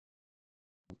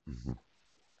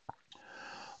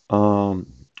Mhm.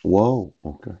 Woe,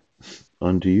 okay.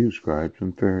 Unto you, scribes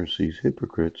and Pharisees,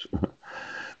 hypocrites,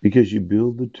 because you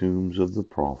build the tombs of the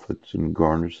prophets and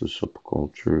garnish the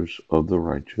sepulchres of the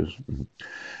righteous,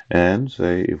 and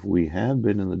say, if we had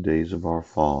been in the days of our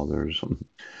fathers,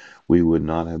 we would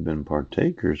not have been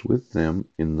partakers with them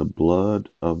in the blood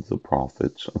of the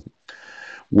prophets.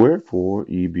 Wherefore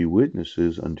ye be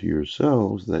witnesses unto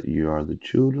yourselves that ye are the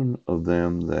children of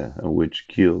them that which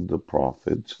killed the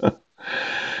prophets.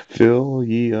 Fill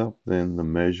ye up then the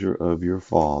measure of your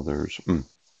fathers.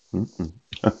 Mm.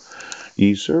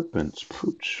 Ye serpents,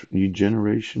 pooch, ye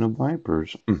generation of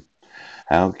vipers,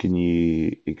 how can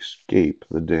ye escape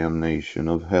the damnation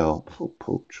of hell?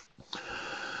 Pooch.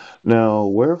 Now,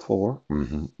 wherefore,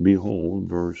 behold,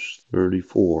 verse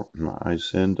 34, I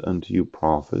send unto you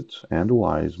prophets and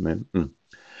wise men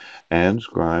and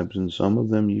scribes, and some of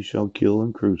them ye shall kill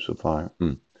and crucify.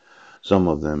 Some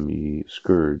of them ye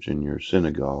scourge in your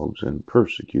synagogues and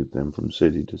persecute them from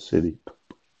city to city,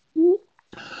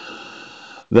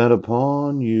 that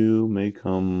upon you may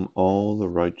come all the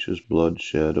righteous blood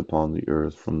shed upon the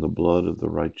earth, from the blood of the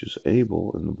righteous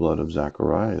Abel and the blood of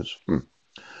Zacharias,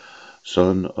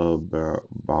 son of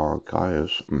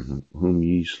Barachias, whom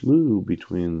ye slew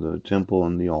between the temple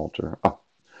and the altar.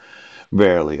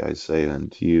 Verily I say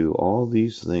unto you, all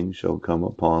these things shall come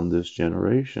upon this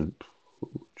generation.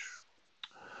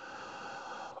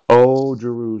 O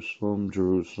Jerusalem,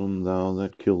 Jerusalem, thou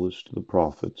that killest the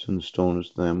prophets, and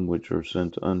stonest them which are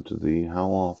sent unto thee, how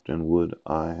often would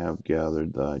I have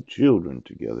gathered thy children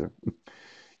together,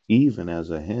 even as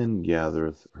a hen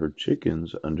gathereth her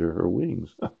chickens under her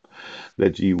wings,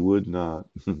 that ye would not.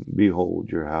 Behold,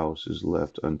 your house is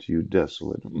left unto you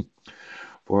desolate.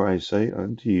 For I say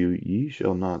unto you, ye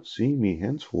shall not see me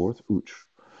henceforth,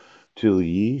 till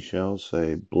ye shall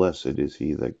say, Blessed is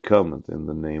he that cometh in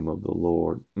the name of the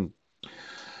Lord.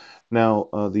 Now,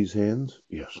 these hands,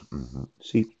 yes.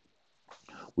 See,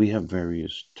 we have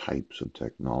various types of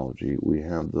technology. We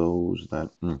have those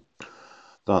that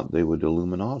thought they would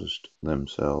Illuminatist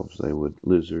themselves. They would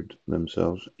lizard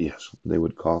themselves. Yes, they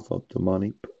would cough up the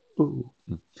money. Ooh.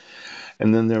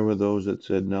 And then there were those that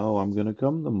said, no, I'm going to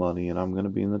come the money and I'm going to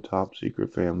be in the top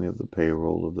secret family of the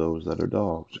payroll of those that are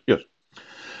dogs. Yes.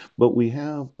 But we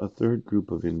have a third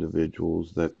group of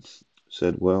individuals that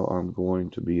said, well, I'm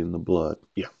going to be in the blood.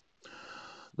 Yeah.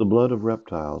 The blood of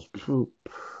reptiles.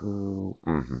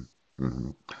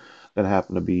 That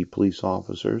happen to be police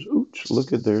officers. Ooch,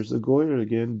 look at there's the goiter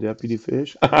again, Deputy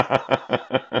Fish.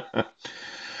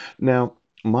 Now,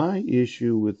 my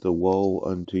issue with the woe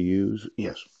unto yous,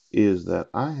 yes, is that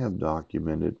I have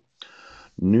documented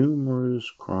numerous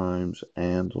crimes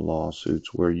and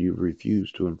lawsuits where you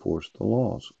refuse to enforce the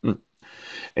laws.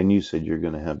 And you said you're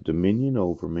going to have dominion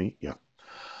over me. Yeah.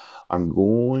 I'm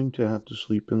going to have to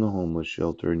sleep in the homeless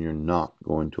shelter, and you're not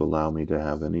going to allow me to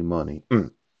have any money.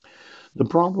 The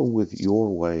problem with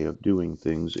your way of doing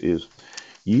things is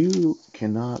you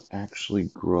cannot actually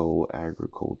grow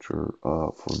agriculture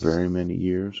for very many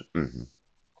years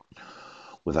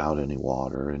without any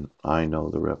water. And I know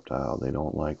the reptile, they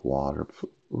don't like water.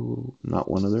 Ooh, not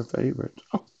one of their favorites.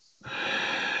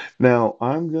 Now,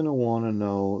 I'm going to want to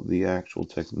know the actual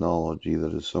technology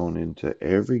that is sewn into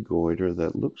every goiter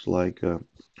that looks like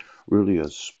really a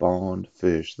spawned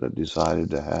fish that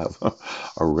decided to have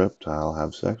a reptile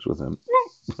have sex with him.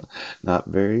 Not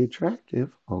very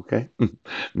attractive, okay?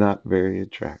 Not very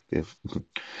attractive.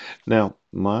 Now,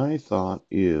 my thought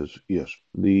is yes,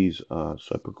 these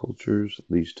sepulchres,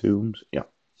 these tombs, yeah.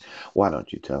 Why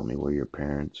don't you tell me where your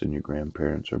parents and your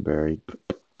grandparents are buried?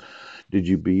 Did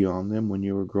you be on them when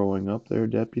you were growing up there,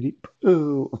 Deputy?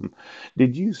 Ooh.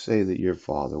 Did you say that your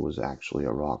father was actually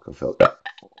a Rockefeller?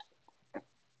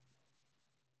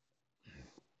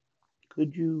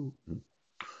 Could you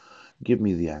give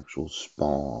me the actual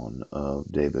spawn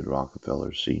of David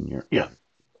Rockefeller Sr.? Yeah.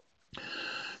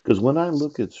 Because when I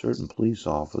look at certain police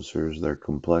officers, their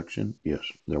complexion, yes,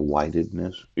 their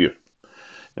whitedness, yes.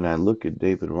 And I look at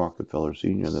David Rockefeller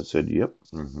Sr. that said, yep,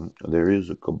 there is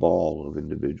a cabal of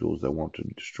individuals that want to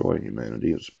destroy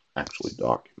humanity. It's actually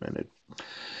documented.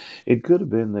 It could have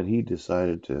been that he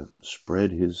decided to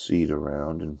spread his seed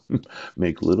around and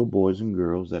make little boys and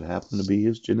girls that happen to be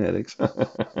his genetics.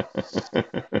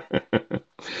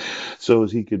 So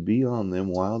as he could be on them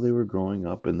while they were growing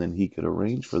up, and then he could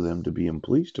arrange for them to be in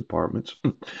police departments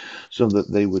so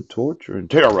that they would torture and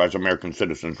terrorize American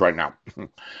citizens right now.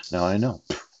 Now I know.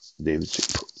 David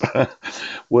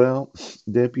well,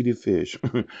 Deputy Fish,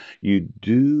 you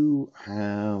do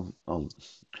have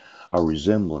a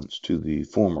resemblance to the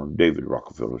former David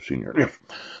Rockefeller Sr.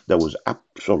 that was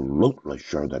absolutely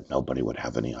sure that nobody would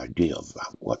have any idea of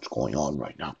what's going on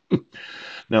right now.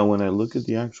 Now, when I look at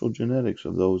the actual genetics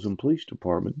of those in police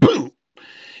department,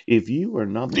 if you are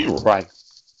not the right,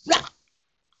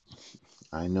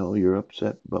 I know you're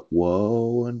upset, but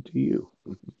woe unto you,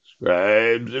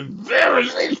 scribes and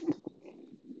Pharisees.